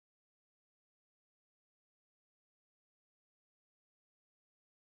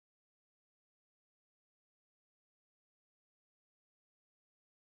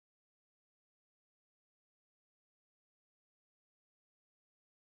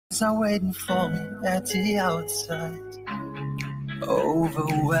are waiting for me at the outside.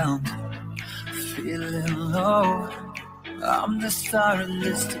 Overwhelmed, feeling low. I'm the star in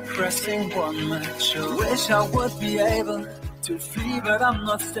this depressing one-man show. Wish I would be able to flee, but I'm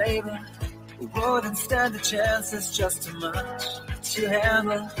not stable. Wouldn't stand a chance, it's just too much to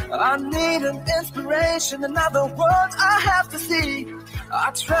handle. I need an inspiration, another world I have to see.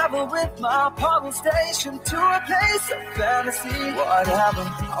 I travel with my puzzle station to a place of fantasy. Whatever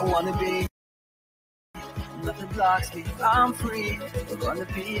I wanna be, nothing blocks me, I'm free. I'm gonna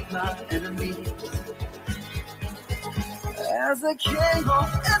beat my enemies. As a king or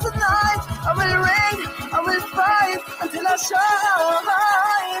as a knight, I will reign, I will fight until I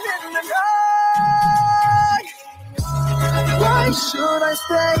shine in the night. Why should I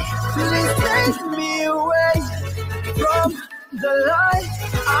stay? Please take me away from the light.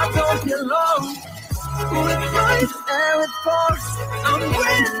 I don't belong. With might and with force, I'm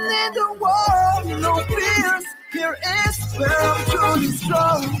winning the war. No fears, here is where I'm truly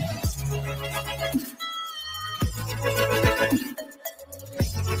strong.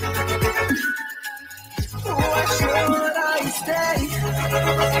 Why should I stay?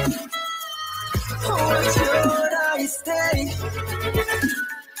 Why should I stay?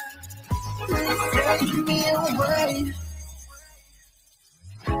 Please take me away.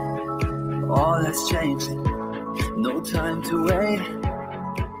 All has changed, no time to wait.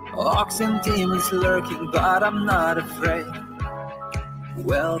 Ox and demons lurking, but I'm not afraid.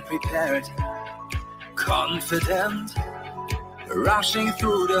 Well prepared, confident, rushing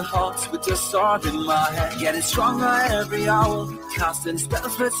through the halls with the sword in my hand. Getting stronger every hour, casting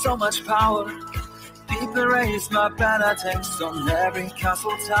spells with so much power. People raise my banner, tanks on every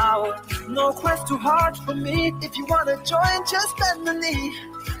castle tower. No quest too hard for me. If you wanna join, just bend the knee.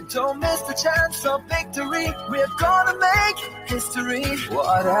 Don't miss the chance of victory. We're gonna make history.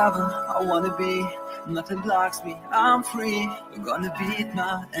 Whatever I wanna be, nothing blocks me, I'm free. We're gonna beat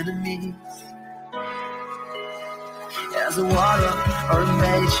my enemies. As a warrior or a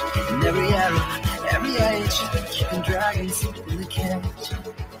mage, in every era, every age, keeping dragons in the cage.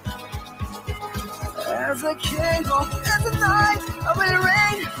 As a king or as a knight, I will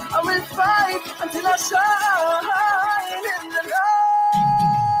reign, I will fight until I shine in the light.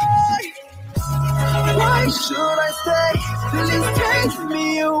 Why should I stay? Please take me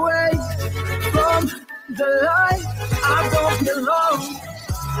away from the light. I don't belong.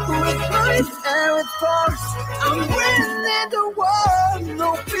 With might and with force, I'm winning the war. No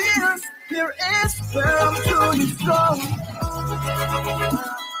fears, here is where I'm truly strong.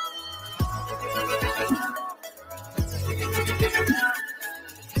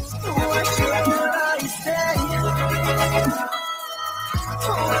 Why should I stay?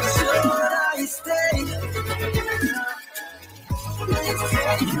 Why should I stay? Please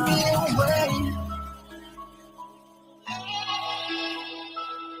take me away.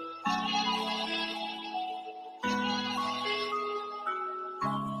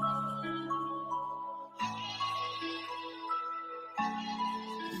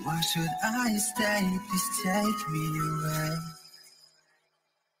 Why should I stay? Please take me away.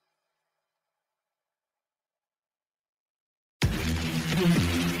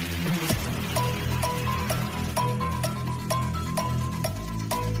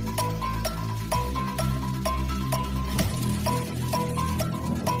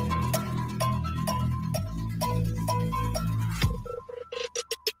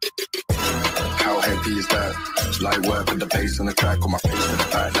 How heavy is that? Light work with the bass on the track, on my face in the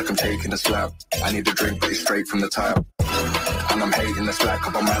back, like I'm taking a slap. I need a drink, but it's straight from the tap. And I'm hating the slack,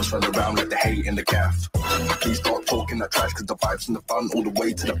 couple man's run around like the hate in the gaff. Please stop talking that trash, cause the vibes in the front all the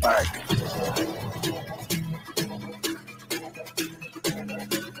way to the back.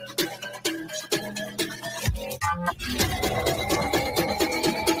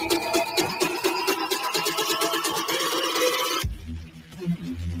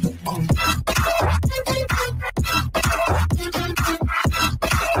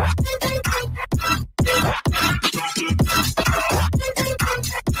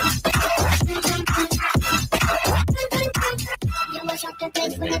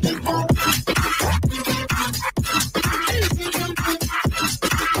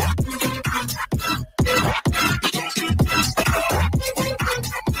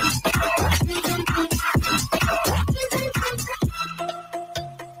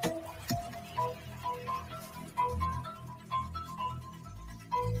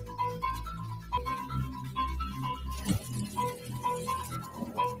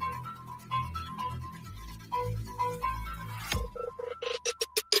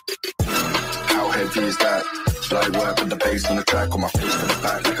 How heavy is that? Light work with the bass on the track, on my face to the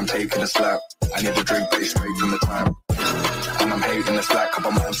back like I'm taking a slap. I need a drink, but it's straight from the tap. And I'm hating the slack,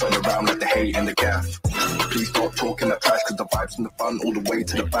 couple man turn around like the hate in the gaff. Please stop talking that trash, cause the vibes in the front all the way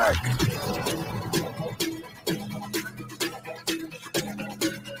to the back.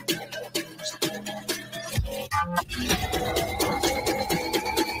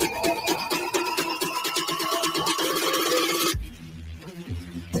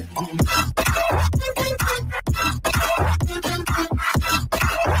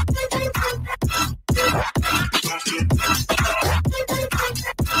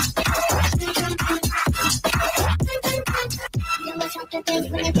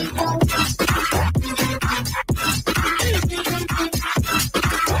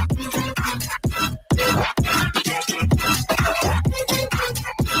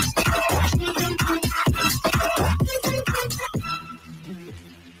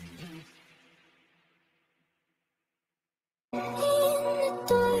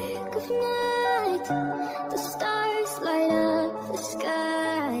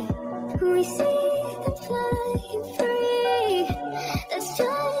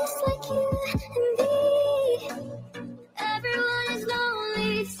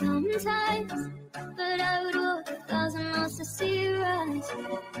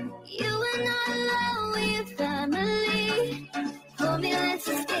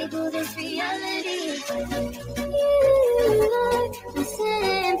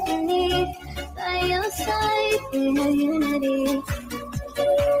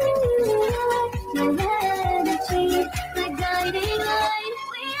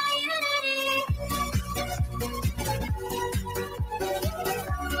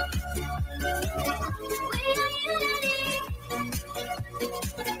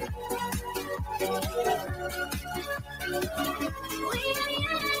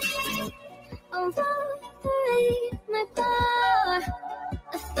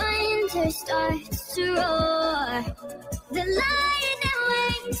 Starts to roar, the lightning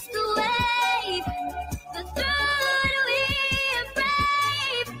wakes the wave, but through we are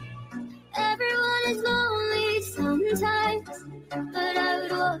brave. Everyone is lonely sometimes, but I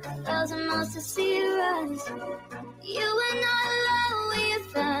would walk 1,000 miles to see you rise. You are not alone, we are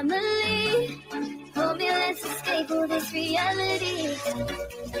family. Hold me, let's escape all this reality.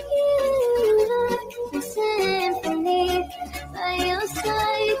 You are the symphony. By your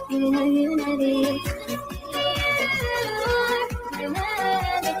side, we are unity. You are the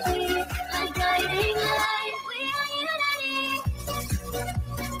melody, my guiding light. We are unity.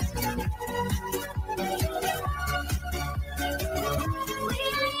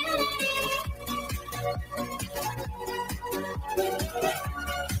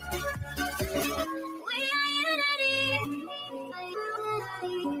 We are unity. We are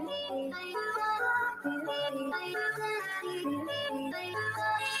unity.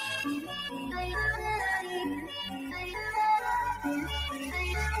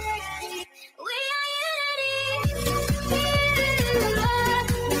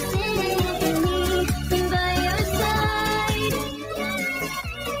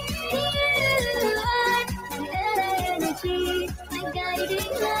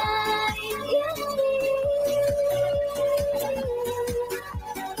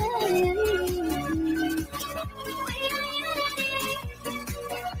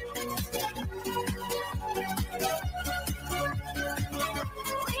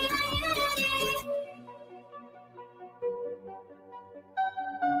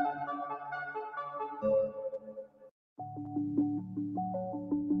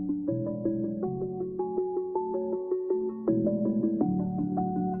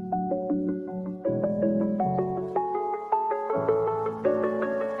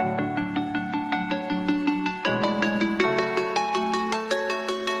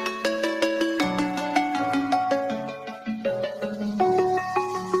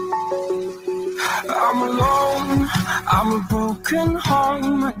 I'm alone, I'm a broken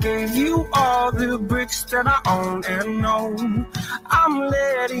home. I gave you all the bricks that I own and know. I'm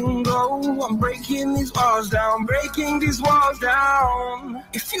letting go, I'm breaking these walls down, breaking these walls down.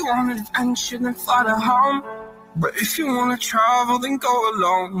 If you want adventure, then fly to home. But if you wanna travel, then go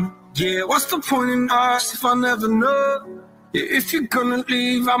alone. Yeah, what's the point in us if I never know? Yeah, if you're gonna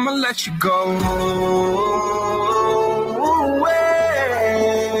leave, I'ma let you go.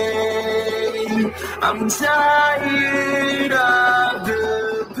 I'm tired of the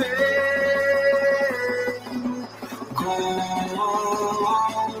pain. Go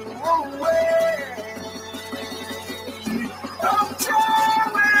away. I'm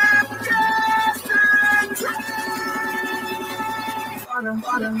tired of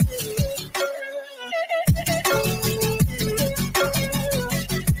distance.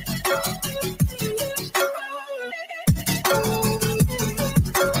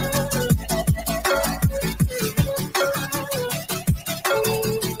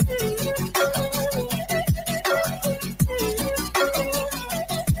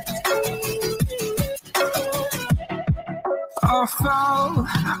 I fell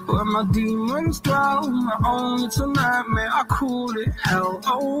where my demons dwell. My own little nightmare, I call it hell.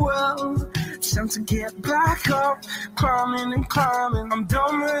 Oh well, it's time to get back up, climbing and climbing. I'm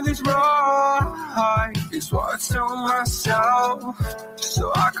done with this ride, is what I tell myself,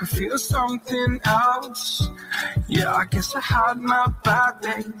 so I could feel something else. Yeah, I guess I had my bad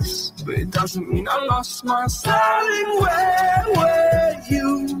days, but it doesn't mean I lost myself. Darling, where were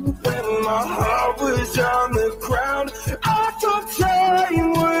you when my heart was on the ground? I thought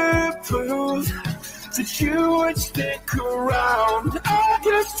time would prove that you would stick around. I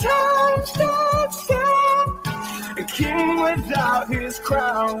guess time stood still, a king without his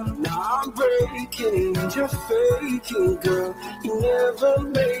crown. Now I'm breaking and you're faking, girl. You never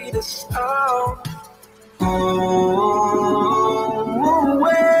made a sound. Oh,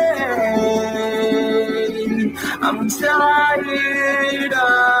 wait, I'm tired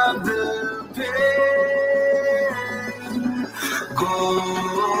of the pain. Go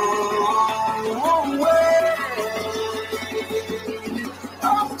away.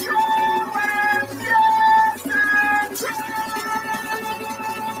 I'm coming yesterday.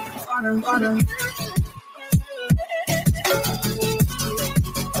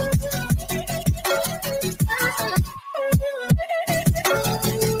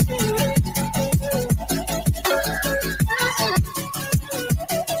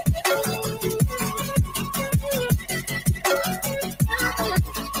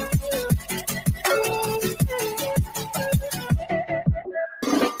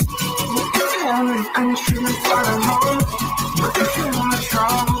 And you shouldn't find a home, but if you wanna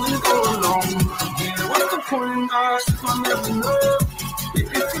travel, go alone. Yeah, what's the point in us if I never know? If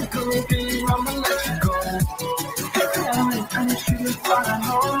you're gonna be, I'ma let you go. And you shouldn't find a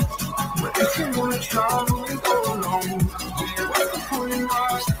home, but if you wanna travel, go alone. Yeah, what's the point in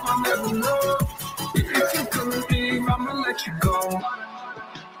us if I never know? If you're gonna be, I'ma let you go.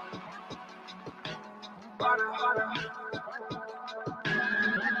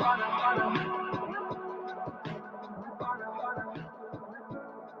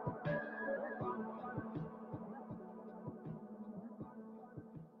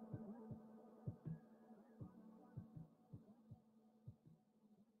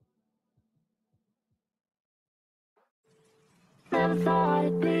 Never thought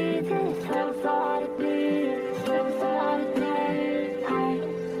it'd be this, never thought it'd be this, never thought it'd be hard.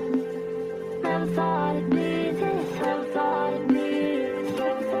 Never thought it'd be this, never thought it'd be this,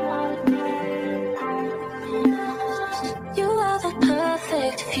 never thought it'd be hard. You are the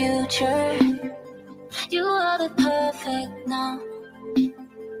perfect future, you are the perfect now.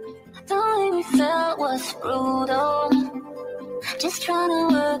 The way we felt was brutal, just trying to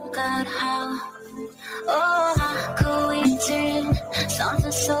work out how. Oh, how could we turn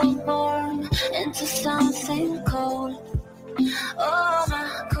something so warm into something cold? Oh,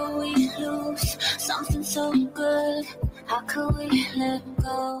 how could we lose something so good? How could we let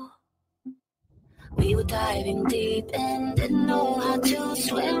go? We were diving deep and didn't know how to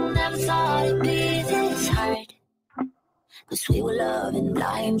swim. Never thought it'd be this hard, 'cause we were loving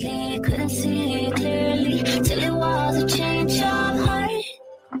blindly, couldn't see clearly till it was a change of heart.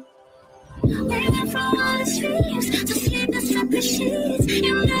 We went from honest dreams to sleepless separate sheets.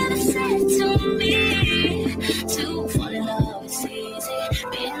 You never said to me to fall in love is easy,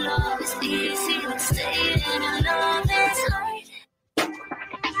 being in love is easy, but staying in love is hard.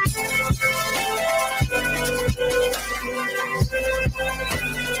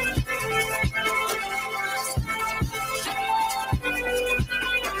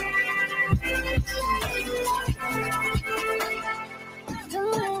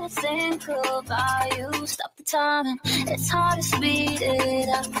 Think about you, stop the timing, it's hard to speed it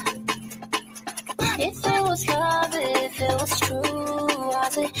up. If it was love, if it was true,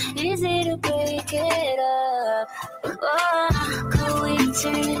 was it easy to break it up? Oh, could we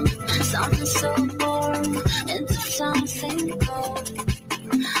turn something so warm into something cold?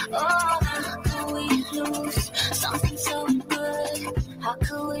 Oh, could we lose something so good? How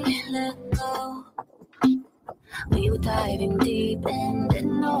could we let go? We were diving deep and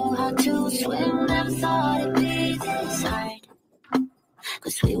didn't know how to swim. Never thought it'd be this hard,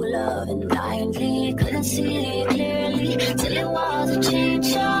 'cause we were loving blindly, couldn't see clearly till it was a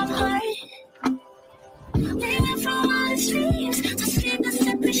change of heart. We went from honest dreams to sleepless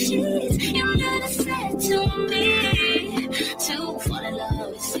separate sheets. You never said to me to fall in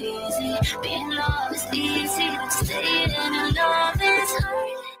love is easy, being in love is easy, but staying in love is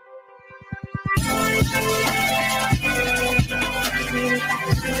hard.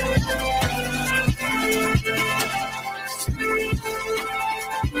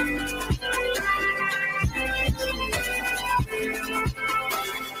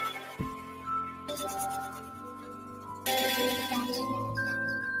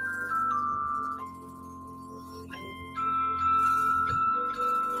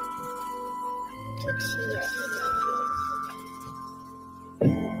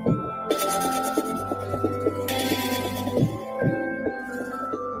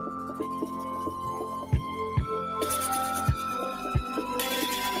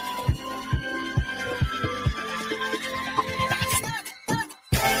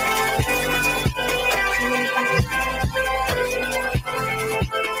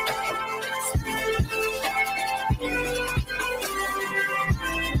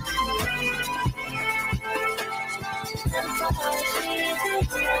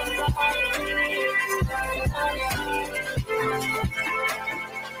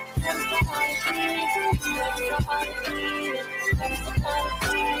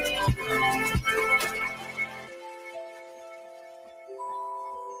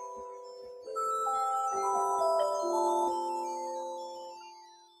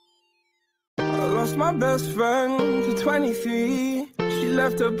 Lost my best friend to 23. She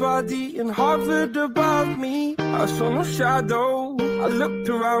left her body in Harvard above me. I saw no shadow, I looked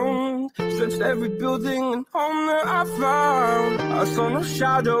around, searched every building and home that I found. I saw no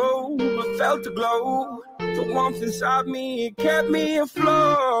shadow, but felt a glow. The warmth inside me, it kept me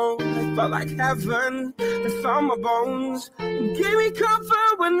afloat. It felt like heaven, it found my bones and gave me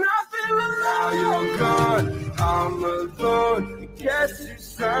comfort when I feel alone. Now you're gone, I'm alone. Guess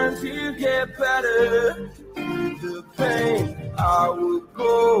it's time to get better. Through the pain, I will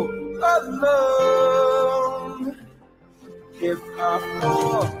go alone. If I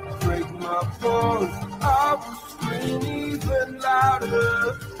fall, break my bones, I will scream even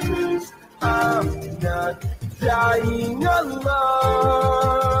louder. 'Cause I'm not dying alone.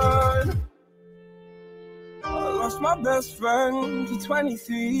 I lost my best friend to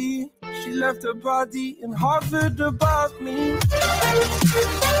 23. She left her body in Harvard above me.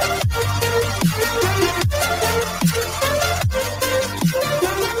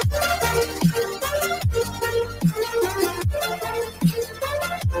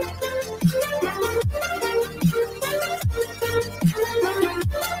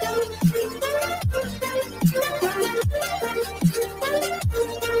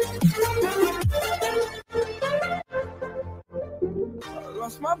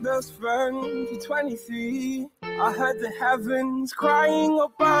 Lost my best friend to 23. I heard the heavens crying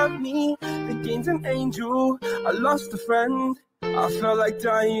above me. They gained an angel, I lost a friend. I felt like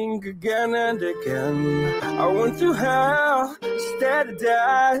dying again and again. I went through hell instead of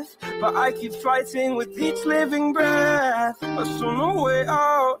death, but I keep fighting with each living breath. I saw no way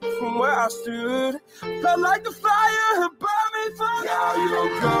out from where I stood. Felt like the fire had burned me for. Now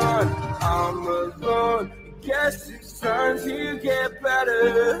you're gone, I'm alone. Guess it's time to get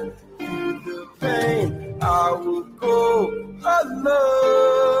better. Through the pain, I will go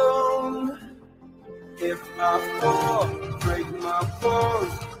alone. If I fall, break my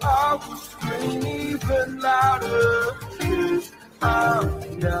bones, I will scream even louder. 'Cause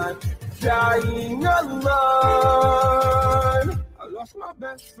I'm not dying alone. I lost my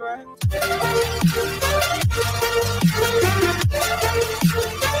best friend.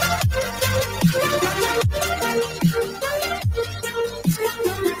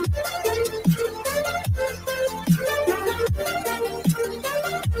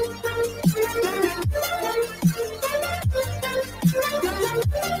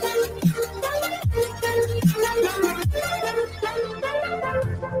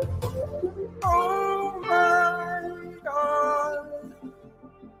 Oh my God,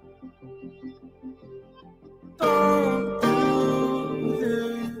 don't do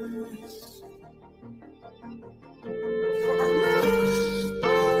this. For I'm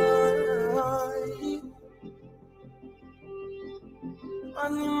I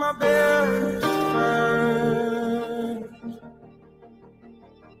need my best friend.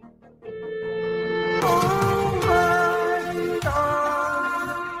 Oh my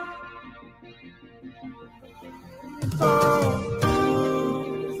God, don't do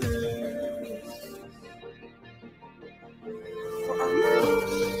this. For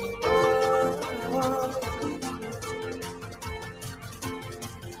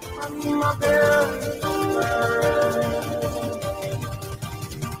I need my best friend.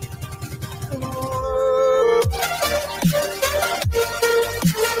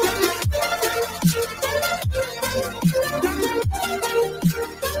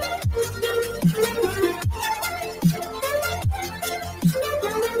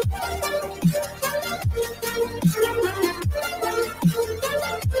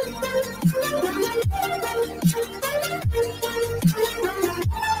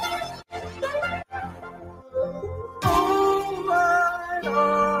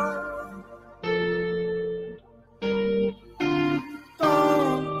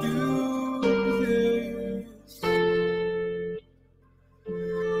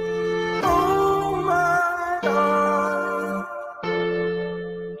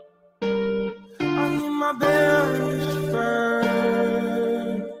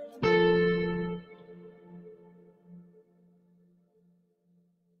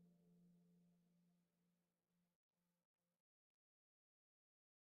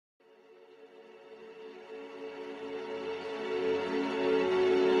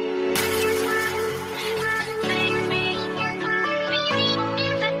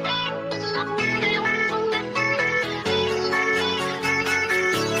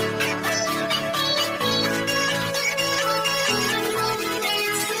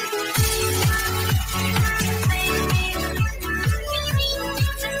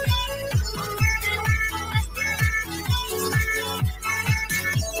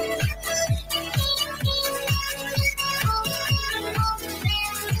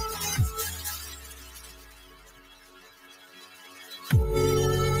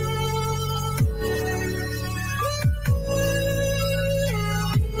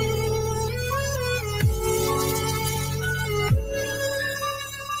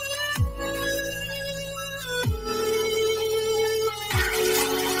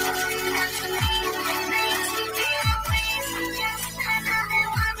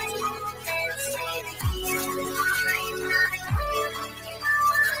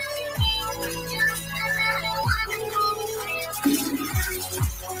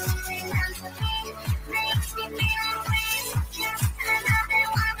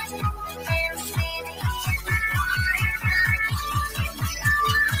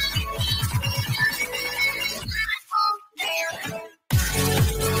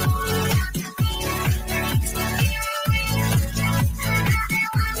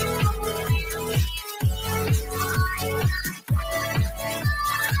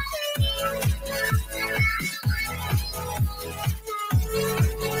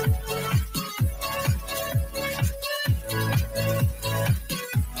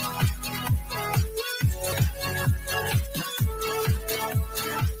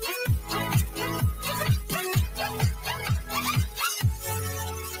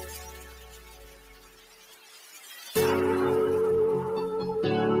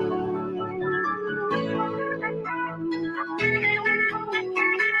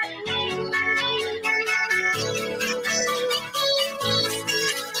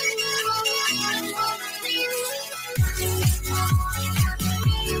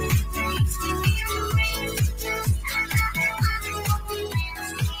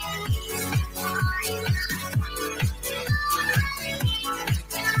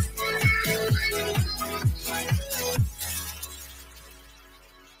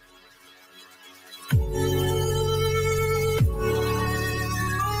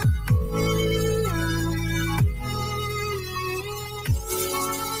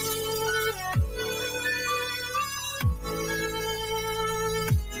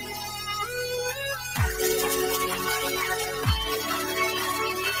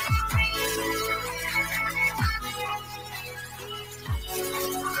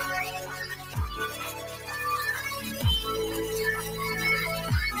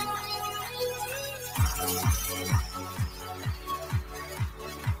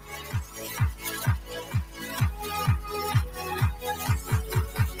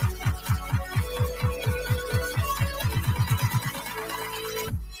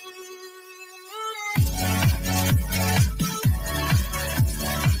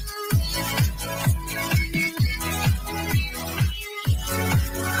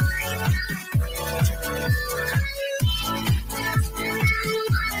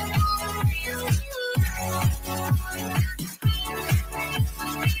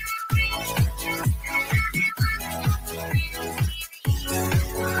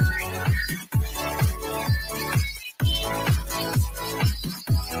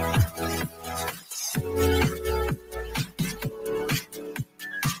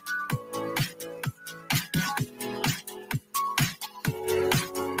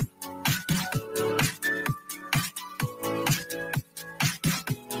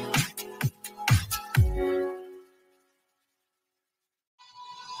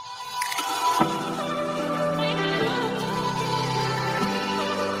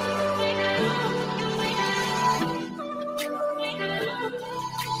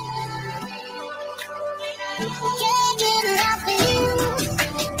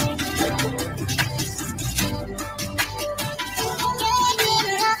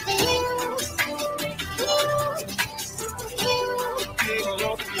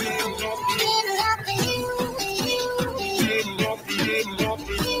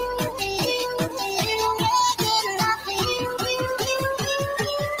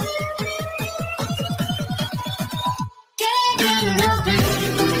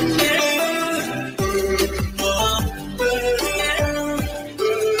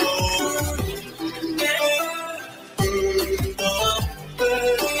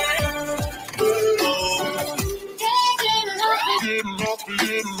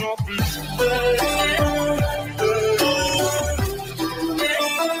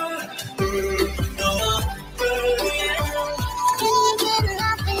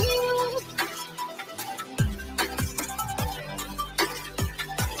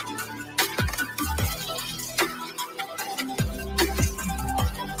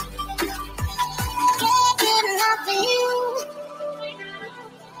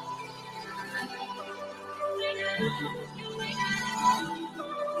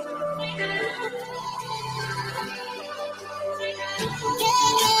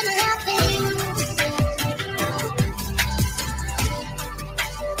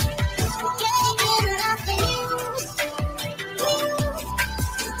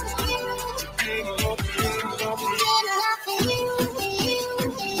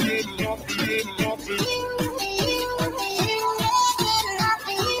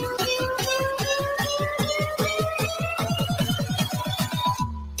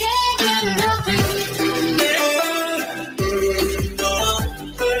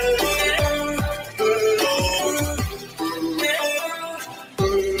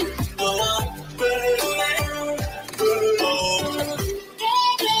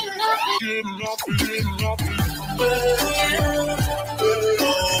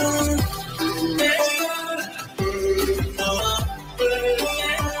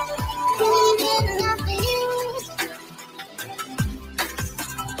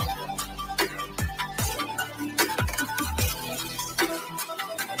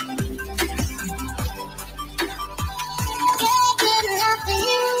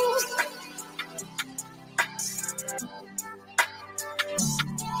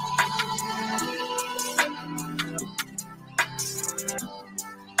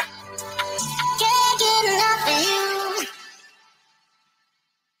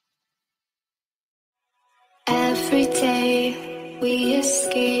 Every day we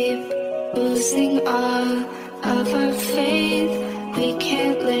escape, losing all of our faith. We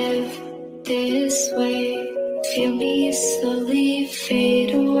can't live this way. Feel me slowly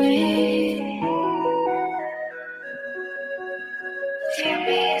fade away. Feel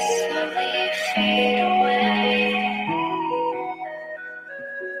me slowly fade away.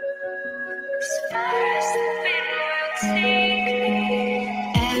 As far as the wind will take me.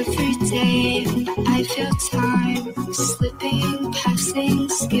 Every day I feel time slipping, passing,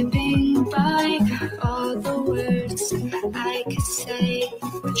 skipping by. All the words I could say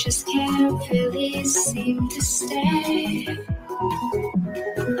just can't really seem to stay.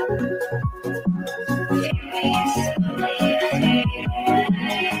 Feel me slowly fade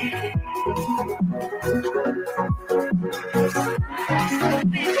away.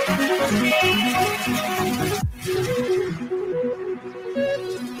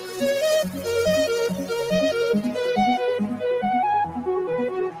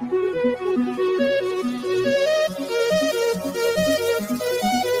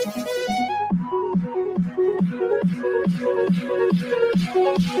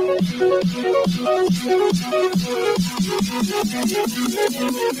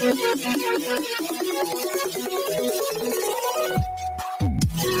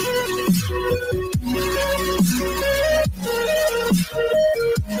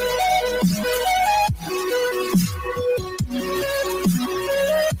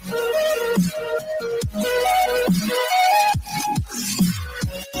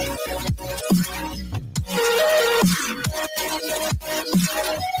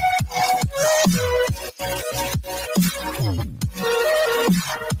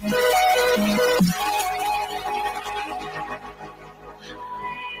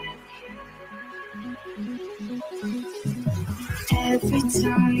 Every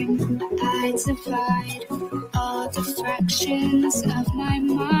time I divide all the fractions of my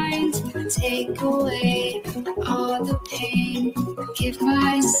mind, take away all the pain, give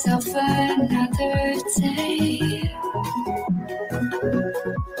myself another day.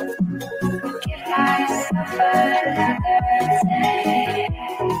 Give myself another day.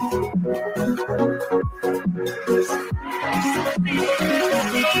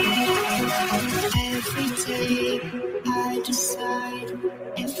 Every day I decide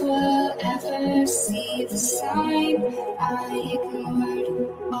if we'll ever see the sign. I ignored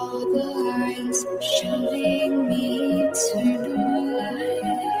all the lines showing me eternal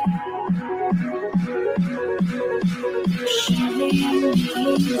light.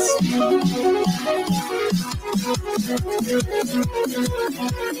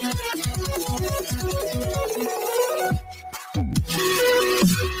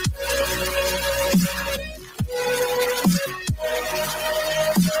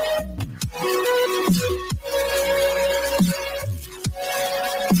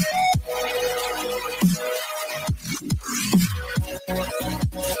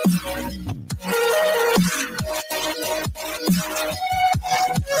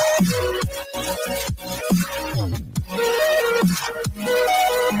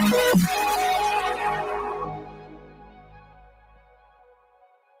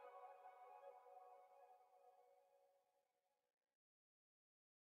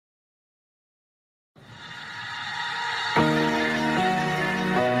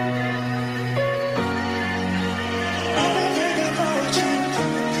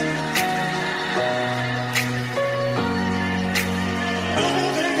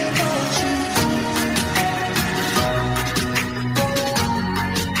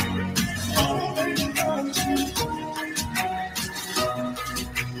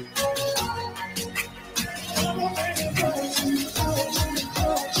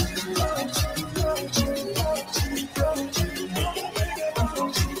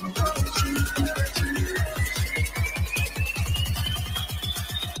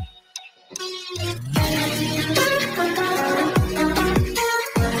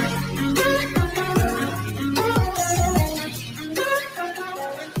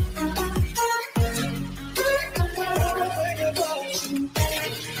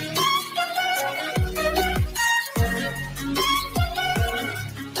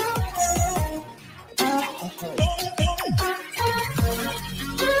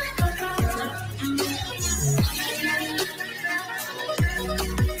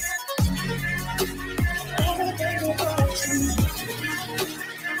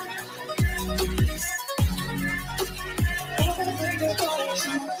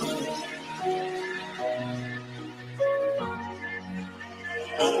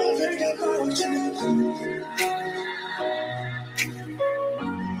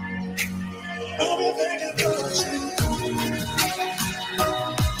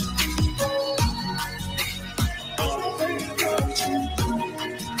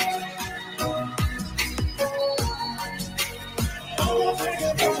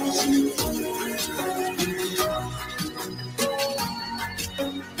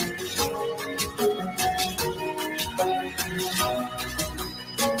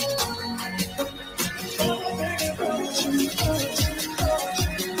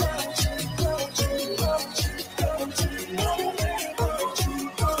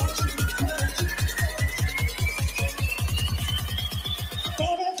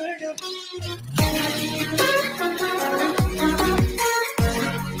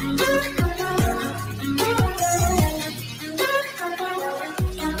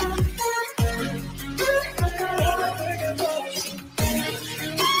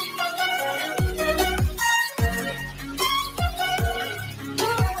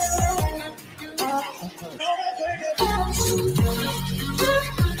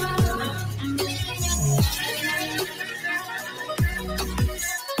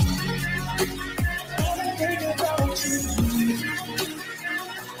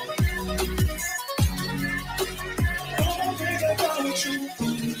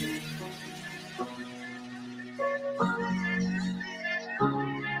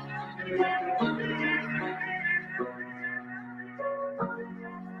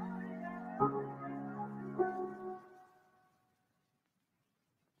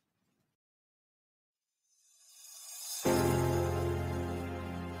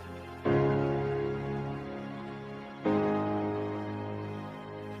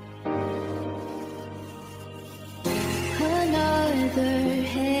 Another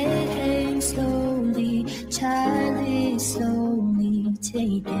head hangs slowly, child is slowly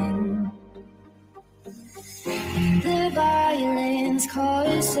taken. The violence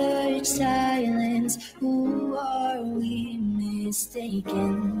causes such silence. Who are we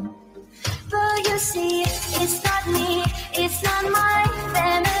mistaken? But you see, it's not me, it's not my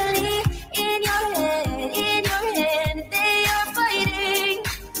family. In your head, they are fighting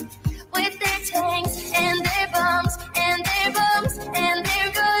with their tanks and their bombs and their bombs and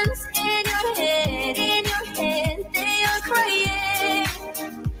their guns. In your head, they are crying.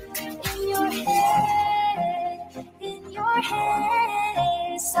 In your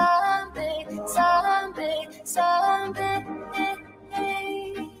head, zombie, zombie, zombie.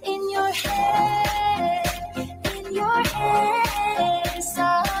 In your head,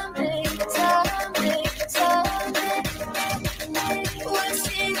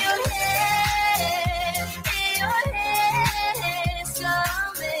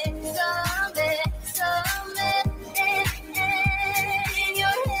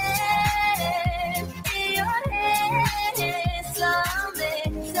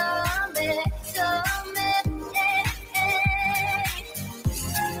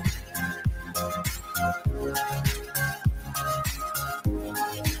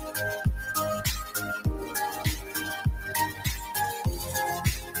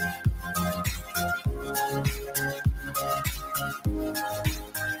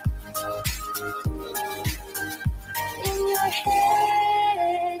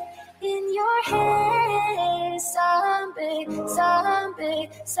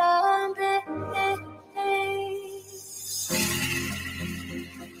 zombie.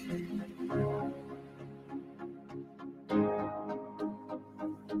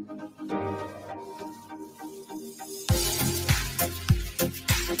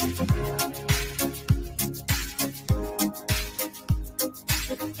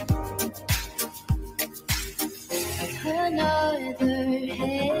 Another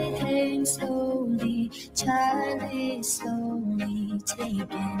head hangs slowly, child is slowly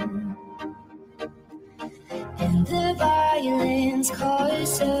taken. And the violence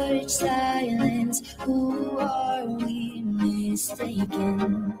calls such silence. Who are we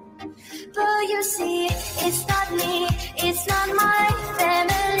mistaken? But you see, it's not me, it's not my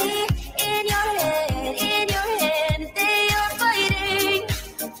family. In your head, they are fighting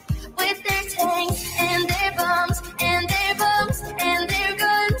with their tanks and their bombs and their bombs and their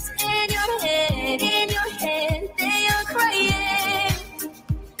guns. In your head, they are crying.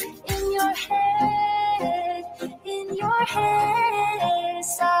 In your head,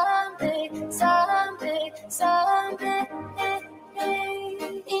 zombie, zombie, zombie.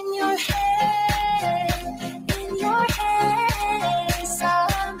 In your head,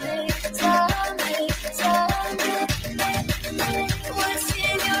 zombie, zombie, zombie. What's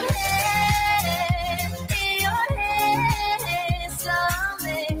in your head? In your head,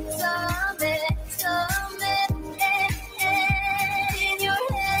 zombie, zombie, zombie. In your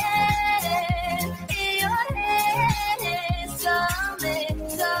head, zombie,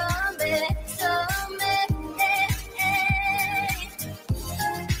 zombie, zombie.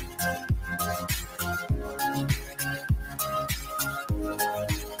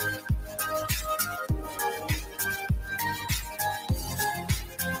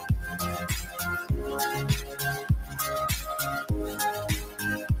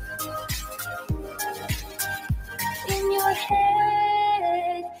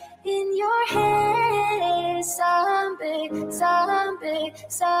 In your head, zombie, zombie,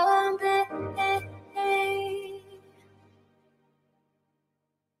 zombie.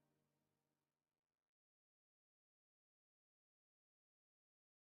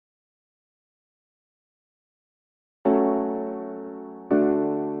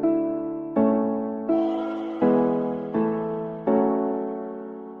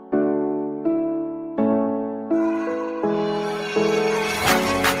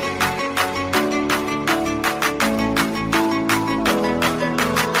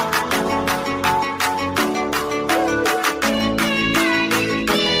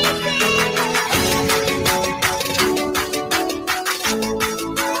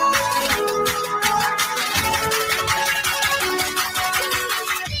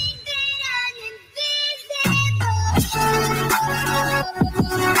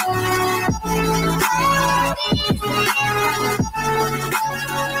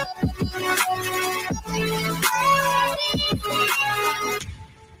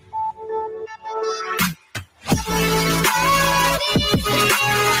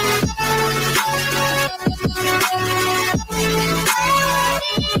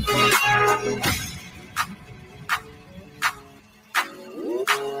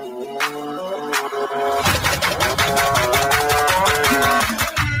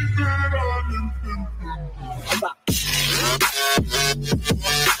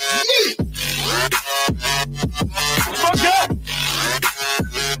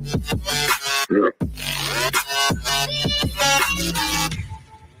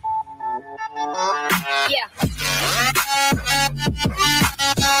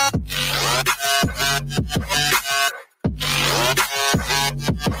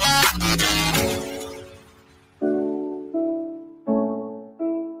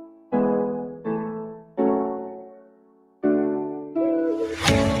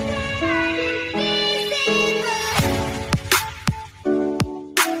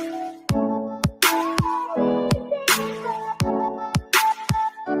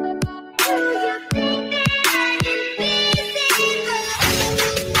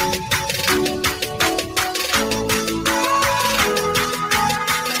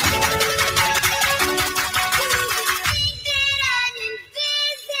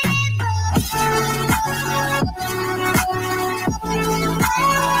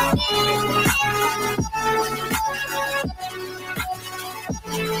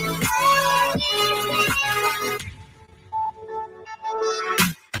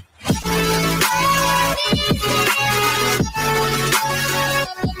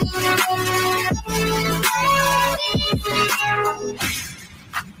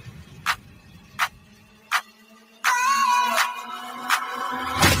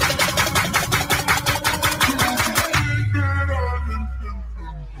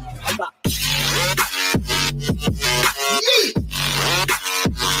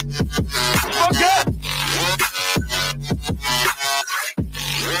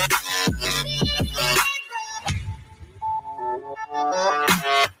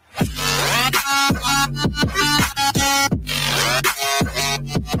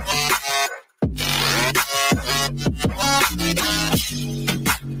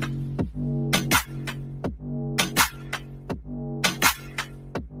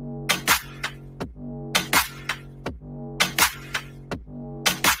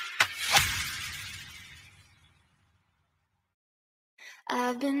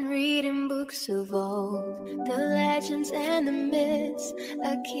 I've been reading books of old, the legends and the myths,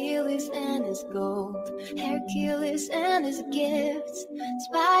 Achilles and his gold, Hercules and his gifts,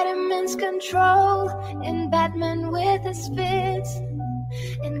 Spider-Man's control, and Batman with his fits.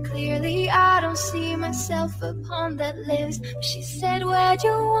 And clearly I don't see myself upon that list. She said, where'd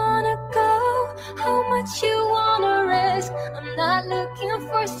you wanna go? How much you wanna risk? I'm not looking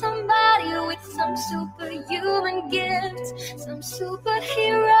for somebody with some superhuman gifts, some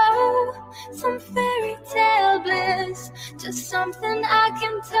superhero, some fairy tale bliss. Just something I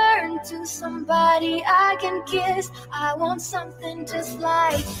can turn to, somebody I can kiss. I want something just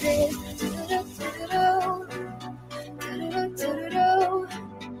like this.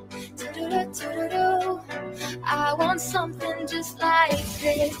 I want something just like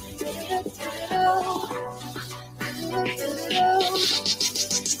this.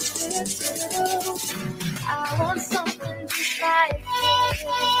 I want something just like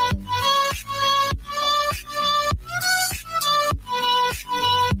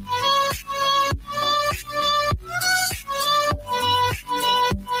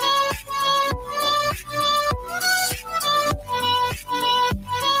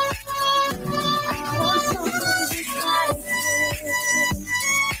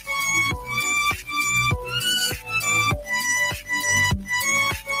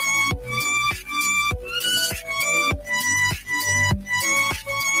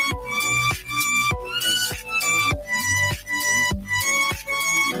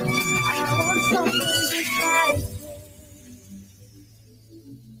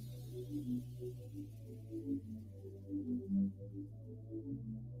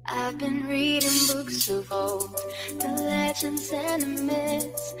I've been reading books of old, the legends and the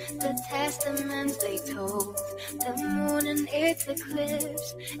myths, the testaments they told, the moon and its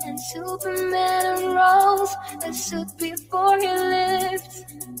eclipse, and Superman unrolls a suit before he lived.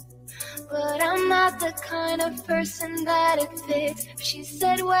 But I'm not the kind of person that it fits. She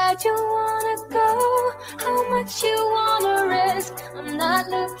said, where'd you wanna go? How much you wanna risk? I'm not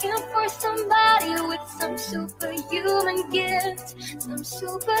looking for somebody with some superhuman gift, some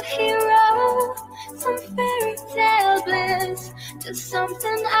superhero, some fairy tale bliss. Just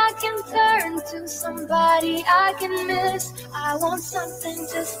something I can turn to, somebody I can miss. I want something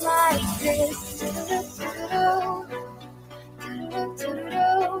just like this.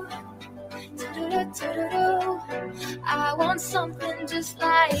 I want something just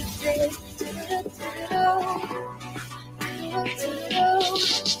like this.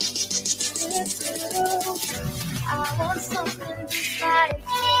 I want something just like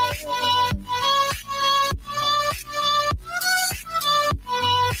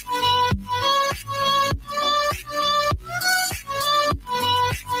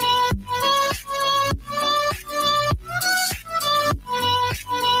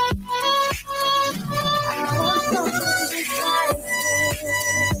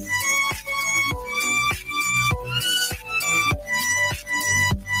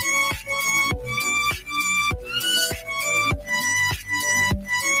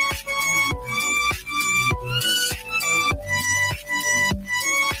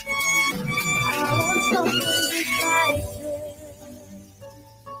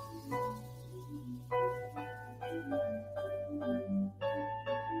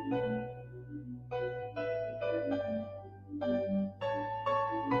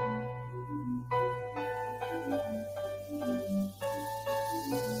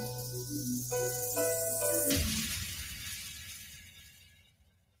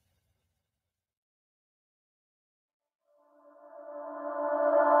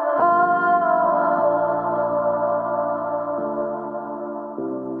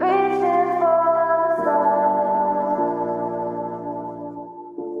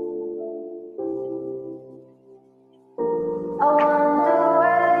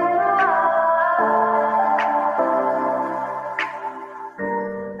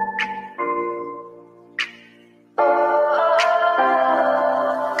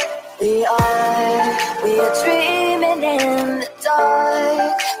We are dreaming in the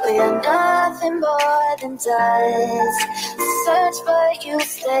dark. We are nothing more than dust. Search but you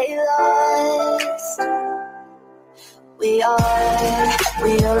stay lost. We are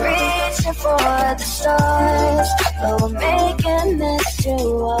reaching for the stars, but we're making this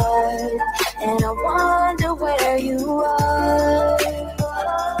too hard. And I wonder where you are.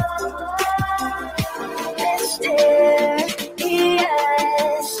 Mysterious,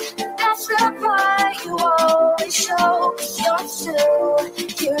 that's the part you always show. 'Cause you're too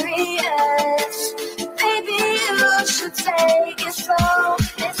curious. Maybe you should take it slow.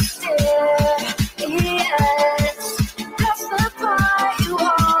 Mysterious, that's the part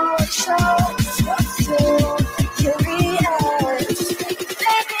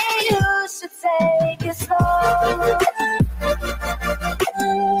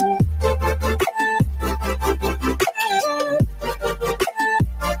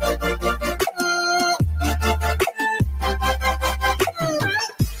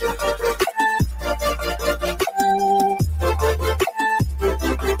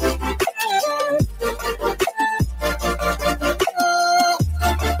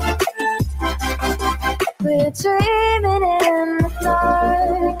we're dreaming in the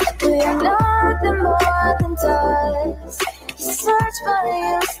dark. We're nothing more than dust. Search but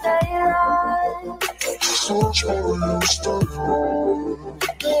you stay lost. Search for you, stay home.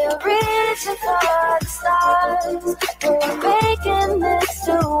 We're reaching for the stars. We're making this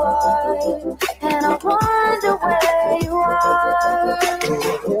to work. And I wonder where you are.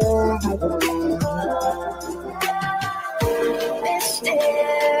 Mysterious.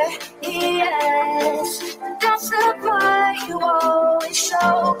 That's the part you always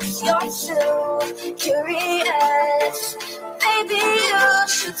show. 'Cause you're too curious. Maybe you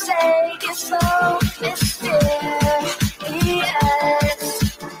should take it slow. Mysterious.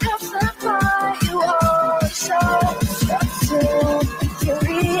 That's the part you always show. 'Cause you're too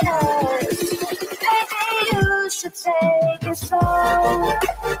curious. Maybe you should take it slow.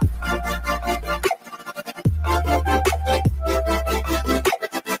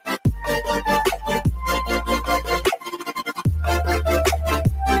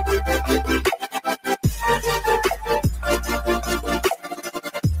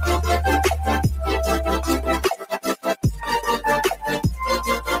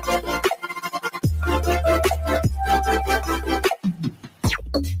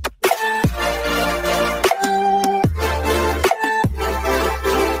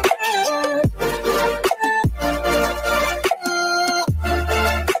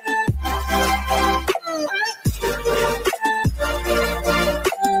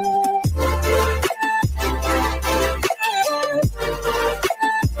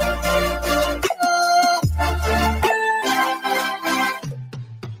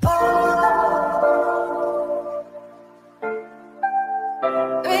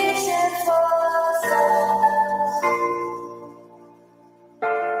 Reaching for the stars.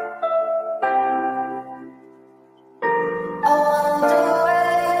 I wonder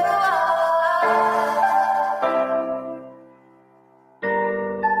where you are.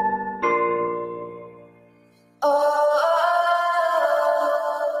 Oh.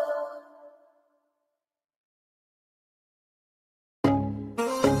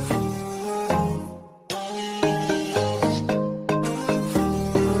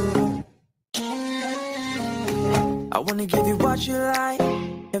 I wanna give you what you like,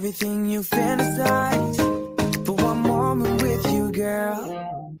 everything you fantasize. For one moment with you, girl.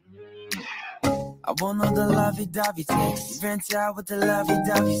 I want all the lovey-dovey sex, rent out with the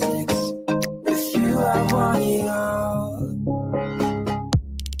lovey-dovey sex. With you, I want it all.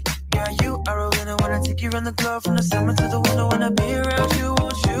 Yeah, you are a winner. Wanna take you around the globe, from the summer to the winter. Wanna be around you,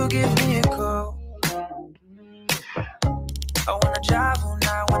 won't you give me a call? I wanna drive all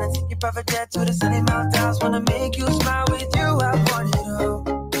night, wanna take you private jet to the sunny mountains. Wanna make you smile, with you I want it all.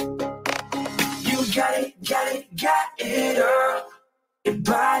 You got it, got it, got it all. Your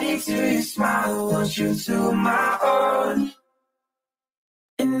body to your smile, want you to my own.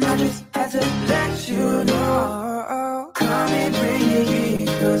 And I just had to let you know. Come and bring it in,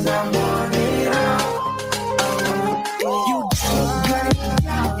 'cause I want it all. You got it,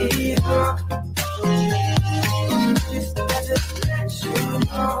 got it all. Just had to let you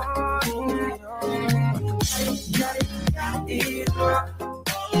know. Got it all.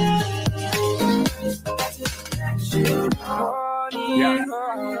 Just had to let you know. Yeah.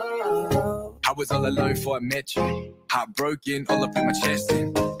 I was all alone before I met you. Heartbroken, all up in my chest.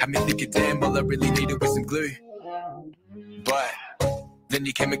 And had me thinking, damn, all I really needed was some glue. But then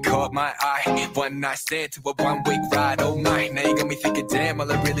you came and caught my eye. One night stand to a 1 week ride. Oh my, now you got me thinking, damn,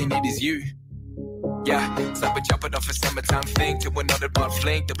 all I really need is you. Yeah, it's like we're jumping off a summertime thing to another month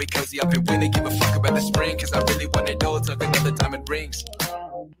fling. That we cozy up in winter, give a fuck about the spring. 'Cause I really want it all, talk another diamond rings.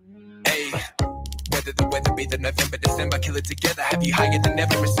 Hey, whether the weather be the November, December, kill it together. Have you higher than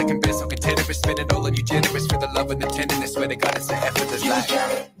ever, a second best, so contented. Spend it all on you, generous for the love and the tenderness. Swear to God, it's an effortless life.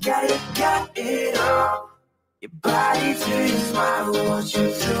 Got it all. Your body to your smile, want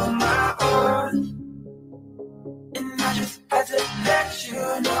you to my own. And I just had to let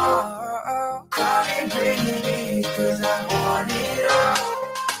you know. Come and bring it in, 'cause I want it all.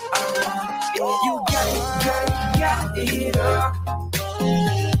 I want it. You got it all.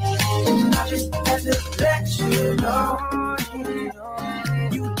 And I just had to let you know.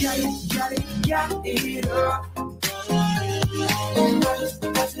 You got it all. And I just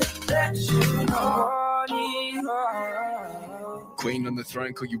had to let you know. Queen on the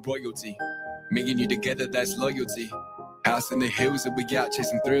throne, call you royalty. Me and you together, that's loyalty. House in the hills that we out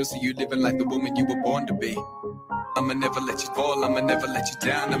chasing thrills. So you living like the woman you were born to be. I'ma never let you fall, I'ma never let you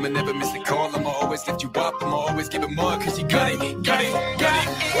down. I'ma never miss a call, I'ma always lift you up. I'ma always give it more, 'cause you got it. Got it all.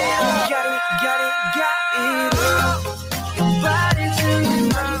 Your body to your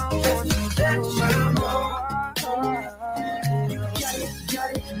mouth, let you know.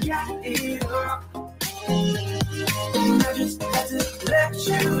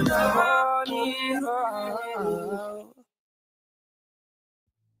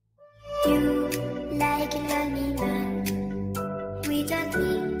 You like a lonely man. Without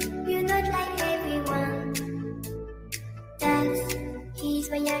me, you're not like everyone. That's he's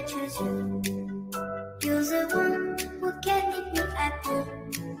why I choose you. You're the one who can make me happy.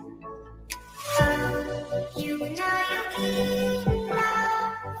 Oh, you know you're in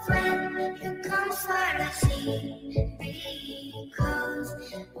love when you come for the sea. Because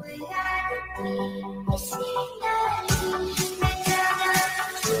we are the scenery.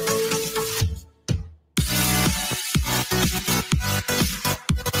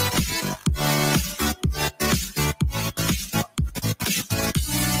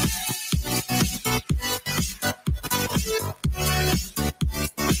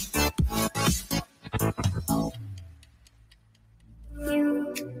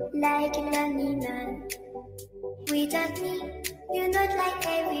 Like a lonely man. Without me, you're not like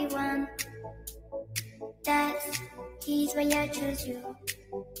everyone. That's he's why I choose you.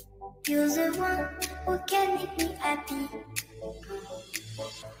 You're the one who can make me happy.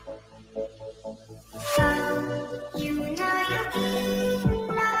 Oh, you know you're in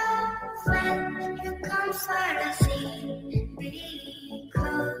love when you come for the sea.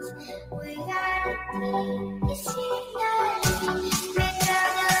 Because we are the scenery.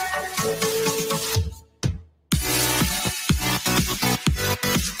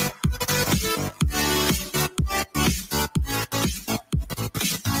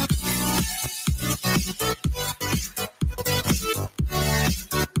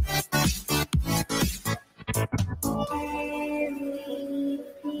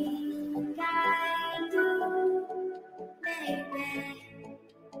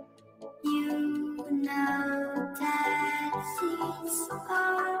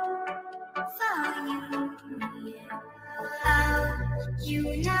 You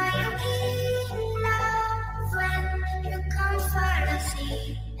know you're in love when you come for the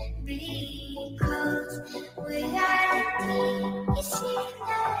sea. Because we are the scenery.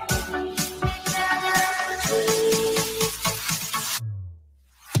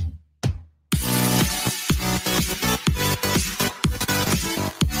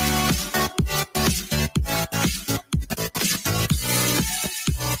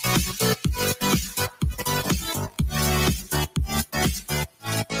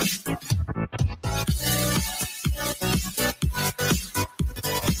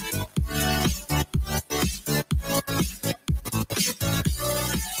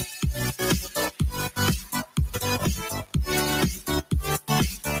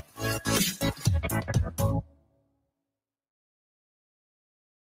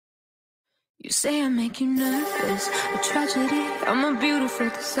 You say I make you nervous, a tragedy, I'm a beautiful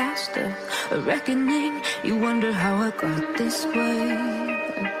disaster, a reckoning. You wonder how I got this way.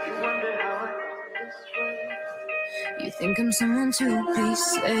 You think I'm someone to be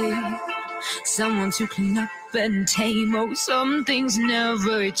saved, someone to clean up and tame. Oh, some things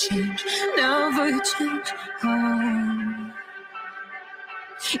never change, never change. Oh.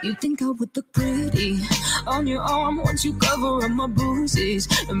 You think I would look pretty on your arm once you cover up my bruises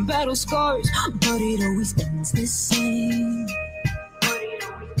and battle scars, but it always ends the same.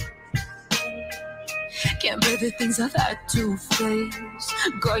 Can't bear the things I've had to face.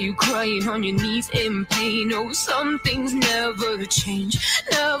 Got you crying on your knees in pain. Oh, some things never change,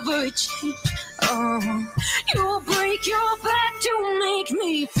 never change. Oh, you'll break your back to make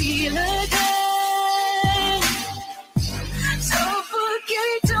me feel again.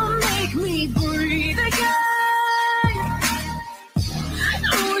 Suffocate to make me breathe again.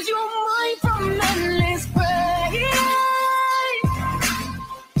 Lose your mind from endless pain.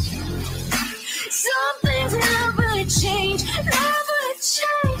 Some things never change, never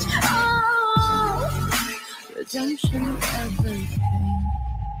change. Oh, redemption never came.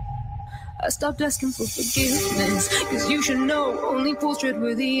 I stopped asking for forgiveness, cause you should know only fools tread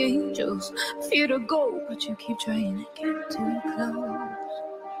where the angels fear to go, but you keep trying to get too close.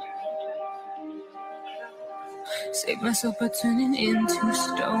 Save myself by turning into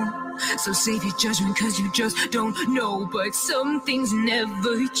stone. So save your judgment cause you just don't know. But some things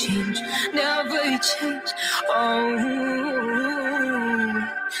never change, never change. Oh,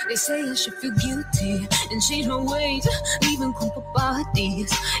 they say I should feel guilty and change my ways, leaving crumpled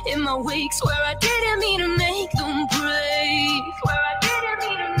bodies in my wake. Swear I didn't mean to make them break. Swear I didn't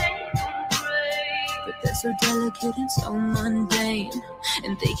mean to make them break. But they're so delicate and so mundane,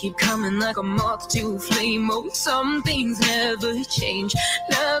 and they keep coming like a moth to a flame. Oh, some things never change,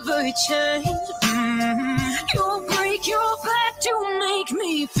 never change. You'll break your back to make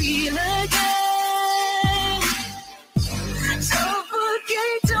me feel again.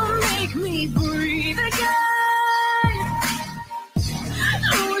 Suffocate to make me breathe again.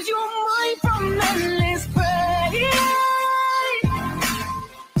 Lose your mind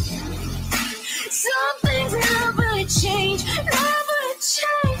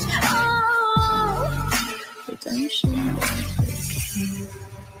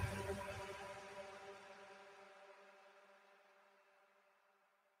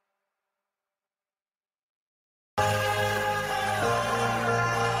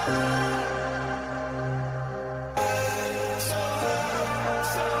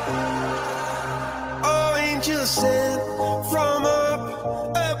angel sent from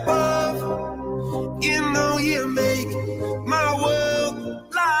up above. You know you make my world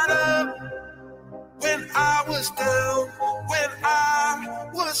light up. When I was down, when I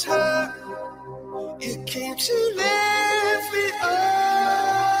was hurt, you came to lift me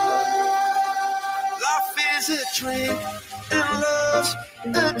up. Life is a drink and love's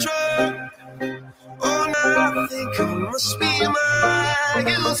a drug. Oh, now I think I must be my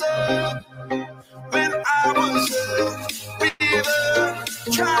user. When I was a river,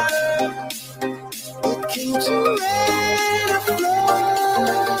 tried it came to rain and flow.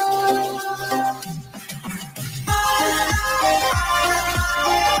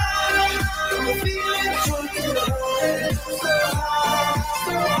 I'm feeling drunk and high, so high,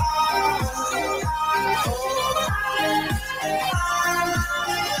 so high.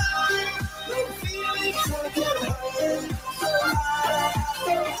 I'm feeling drunk and high, so high,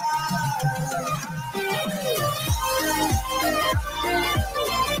 so high.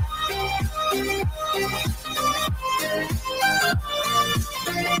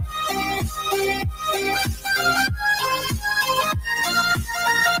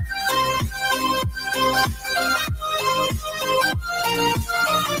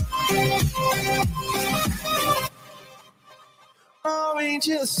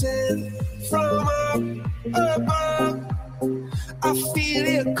 Angel sent from up above. I feel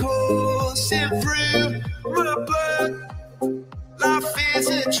it coursing through my blood. Life is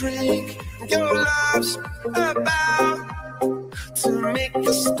a drink, your love's about to make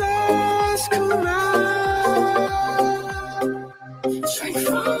the stars come out. Drink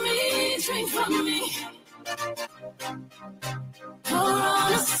from me, drink from me. Pour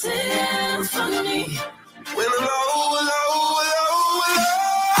on a symphony. When I'm low, low, low, low,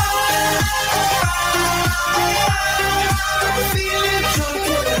 I'm feeling drunk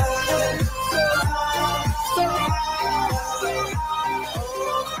and high, so high, so high.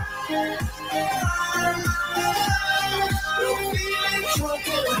 I'm feeling drunk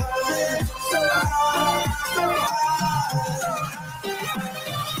and high, so high,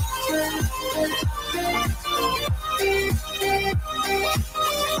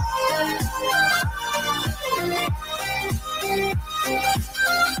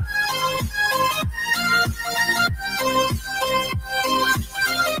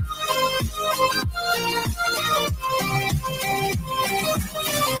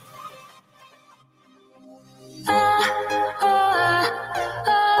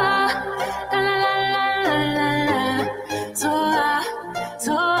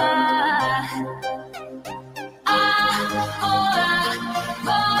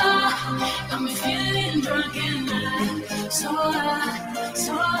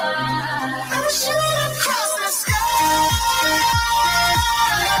 so high.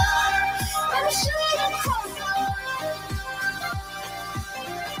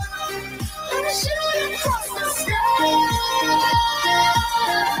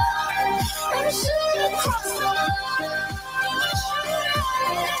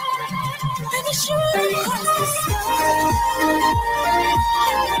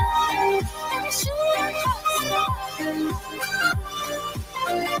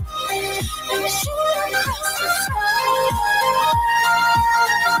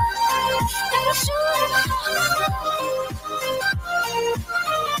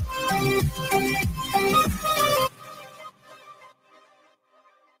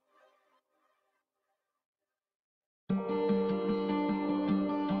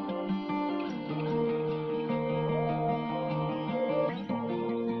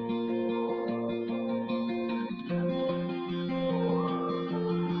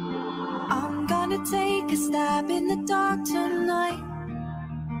 Take a stab in the dark tonight.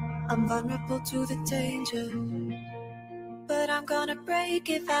 I'm vulnerable to the danger, but I'm gonna break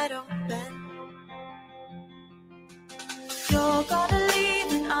if I don't bend. You're gonna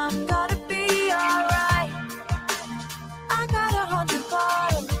leave and I'm gonna be alright. I got 100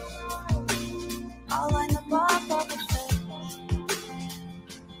 bottles, I'll line them up on the fence,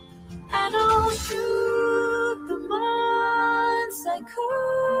 and I'll shoot the ones I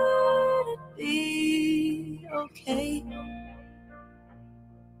couldn't be okay.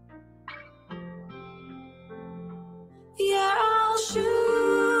 Yeah, I'll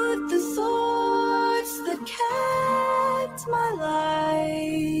shoot the thoughts that kept my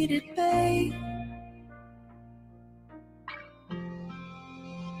light at bay.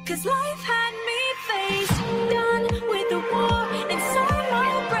 'Cause life had me face done with the war inside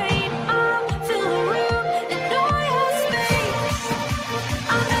my brain. I'm filling room and no have space.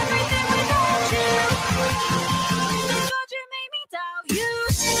 I'm everything without you. But you made me doubt you.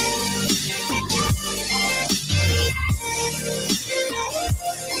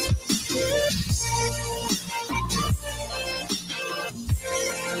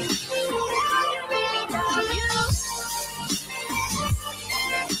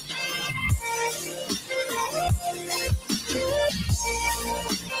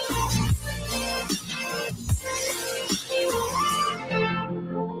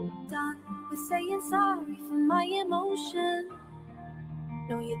 Done with saying sorry for my emotion.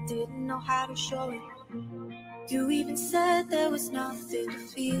 No, you didn't know how to show it. You even said there was nothing to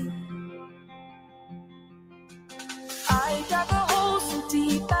feel. I dug a hole so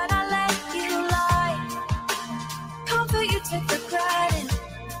deep and I let you lie. Comfort you take for granted,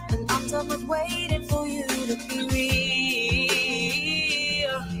 and I'm done with waiting for you to be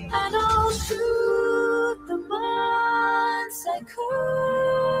real. And all through the months I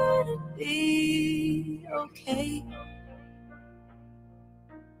couldn't be okay.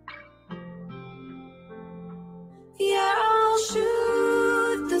 Yeah, I'll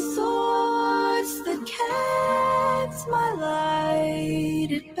shoot the thoughts that kept my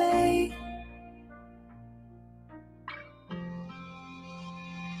light at bay.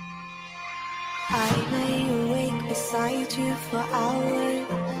 I lay awake beside you for hours.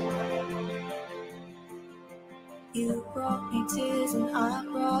 You brought me tears and I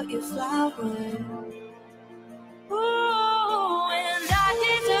brought you flowers. Ooh, and I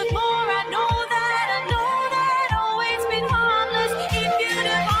deserve more. I know that always been harmless. If you'd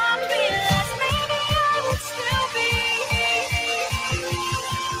have harmed me less, maybe I would still be.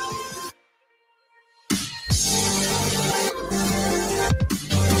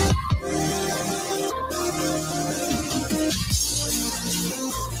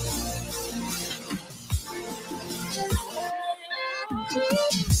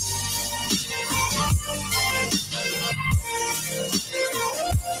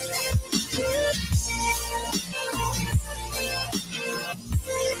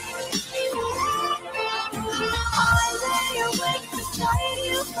 I lay awake beside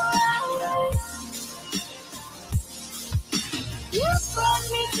you for hours. You brought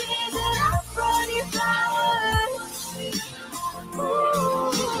me tears and I brought you flowers.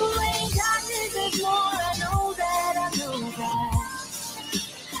 Ooh, ain't got this more. I know that.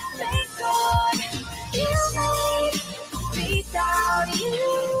 Thank God you made me without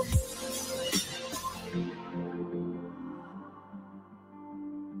you.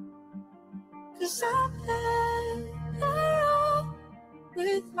 Cause I'm better off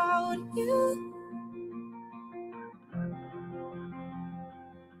without you.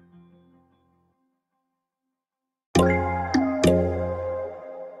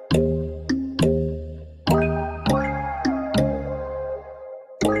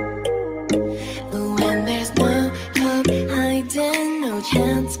 When there's no hope hiding, no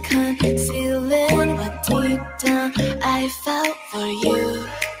chance concealing what deep down I felt for you.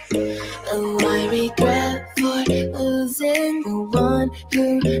 Oh, I regret for losing the one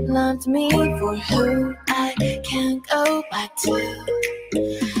who loved me, for who I can't go back to.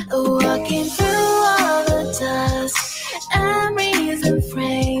 Walking through all the dust, memories and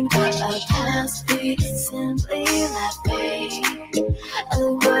framed, a past we simply left fade.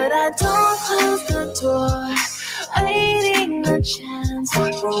 Oh, but I don't close the door, waiting a chance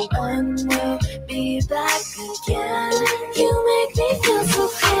for when we'll be back again. You make me feel so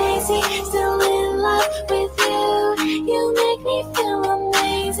crazy, still in love with you. You make me feel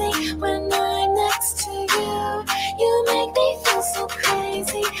amazing when I'm next to you. You make me feel so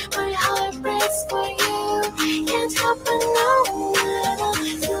crazy, my heart breaks for you. Can't help but know that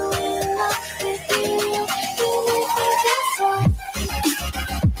I'm still in love with you. You make me feel so.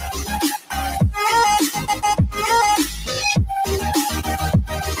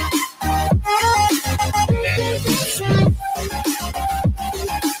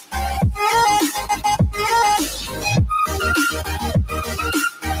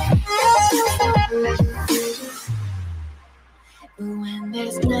 When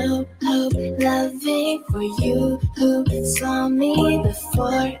there's no hope loving for you who saw me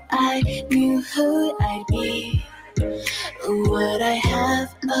before I knew who I'd be. What I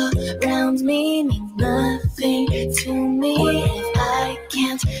have around me means nothing to me if I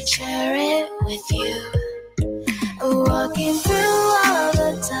can't share it with you. Walking through all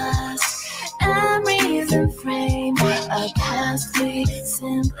the dust, memories and frame, a past we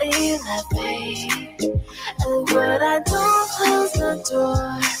simply left fade. But I don't close the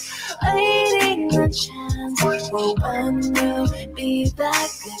door, waiting a chance for when we'll be back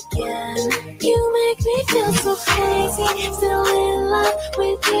again. You make me feel so crazy, still in love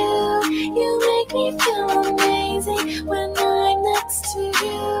with you. You make me feel amazing when I'm next to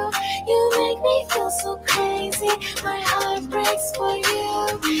you. You make me feel so crazy, my heart just for you.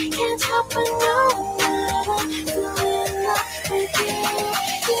 Can't help but know that I'm feeling in love with you.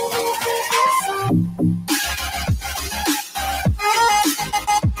 You make me feel so.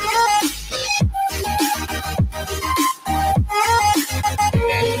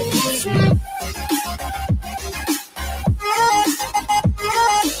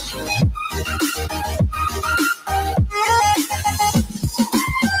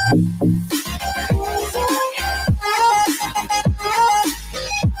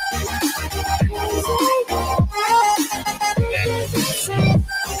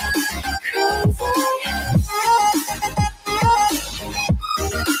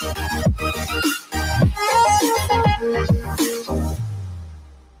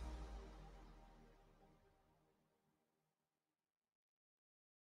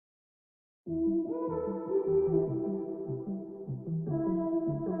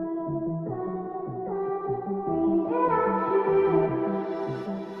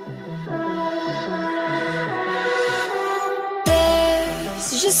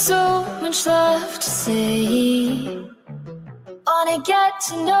 There's just so much left to say. Wanna get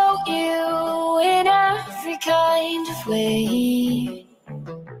to know you in every kind of way.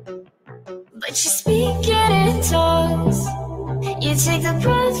 But you speak it in tongues. You take the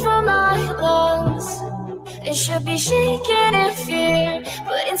breath from my lungs. It should be shaking in fear,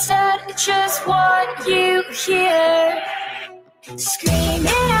 but instead I just want you here.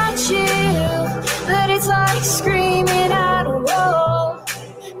 Screaming at you, but it's like screaming at a wall.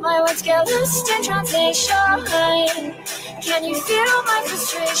 My words get lost in translation. Can you feel my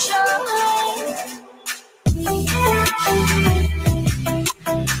frustration?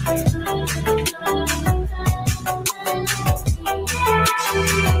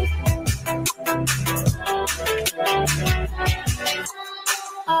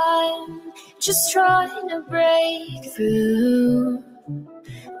 I'm just trying to break through,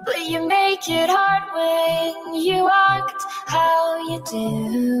 but you make it hard when you act how you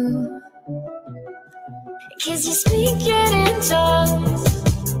do. 'Cause you speak it in tongues.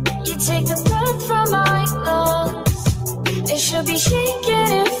 You take the breath from my lungs. It should be shaking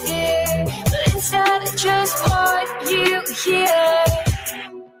in fear, but instead I just want you here.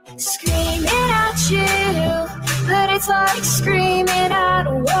 Screaming at you, but it's like screaming at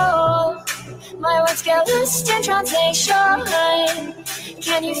a wall. My words get lost in translation.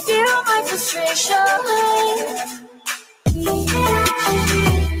 Can you feel my frustration?